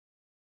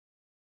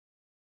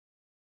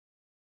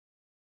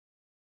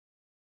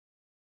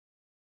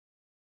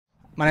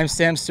My name's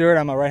Sam Stewart.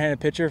 I'm a right-handed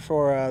pitcher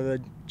for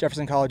the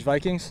Jefferson College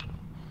Vikings.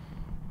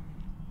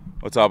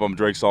 What's up? I'm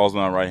Drake Salzman.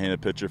 I'm a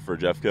right-handed pitcher for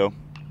JUCO.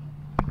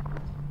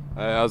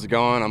 Hey, how's it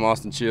going? I'm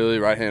Austin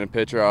Cheely, right-handed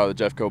pitcher out of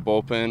the JUCO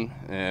bullpen,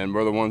 and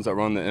we're the ones that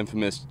run the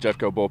infamous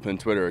JUCO bullpen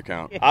Twitter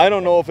account. I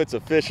don't know if it's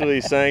officially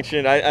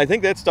sanctioned. I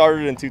think that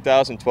started in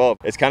 2012.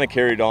 It's kind of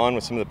carried on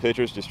with some of the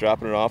pitchers just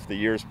dropping it off the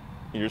years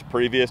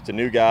previous to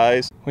new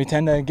guys. We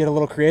tend to get a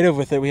little creative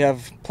with it. We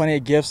have plenty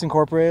of gifts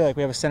incorporated. Like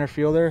we have a center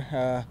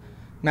fielder,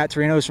 Matt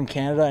Torino, is from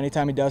Canada.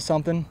 Anytime he does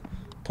something,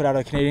 put out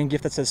a Canadian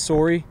gift that says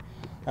sorry.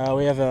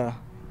 We have a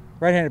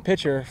right-handed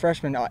pitcher,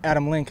 freshman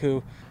Adam Link,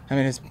 who, I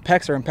mean, his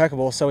pecs are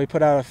impeccable, so we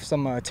put out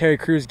some Terry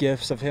Crews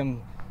gifs of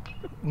him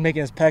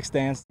making his pecs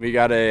dance. We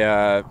got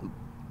a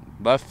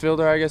left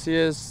fielder, I guess he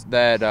is,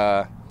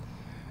 that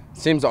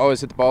seems to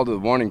always hit the ball to the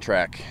warning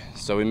track.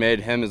 So we made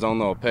him his own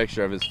little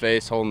picture of his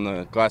face holding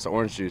a glass of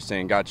orange juice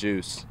saying, "Got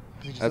juice."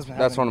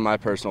 That's one of my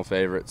personal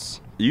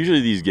favorites. Usually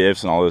these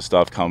gifts and all this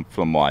stuff come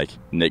from like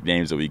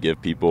nicknames that we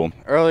give people.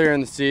 Earlier in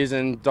the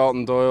season,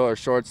 Dalton Doyle, our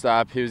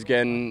shortstop, he was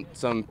getting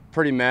some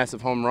pretty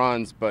massive home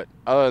runs, but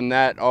other than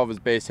that, all of his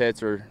base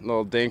hits were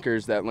little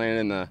dinkers that landed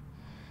in the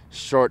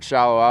short,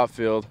 shallow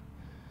outfield.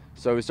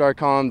 So we started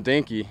calling him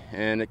Dinky,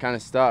 and it kind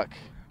of stuck.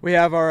 We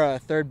have our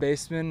third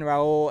baseman,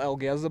 Raul El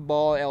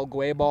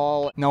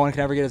Guayball. No one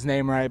can ever get his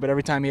name right, but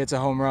every time he hits a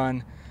home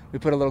run, we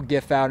put a little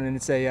gif out and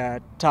it's a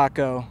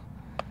taco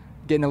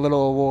getting a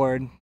little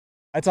award.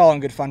 That's all in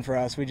good fun for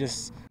us. We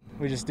just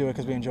do it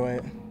because we enjoy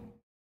it.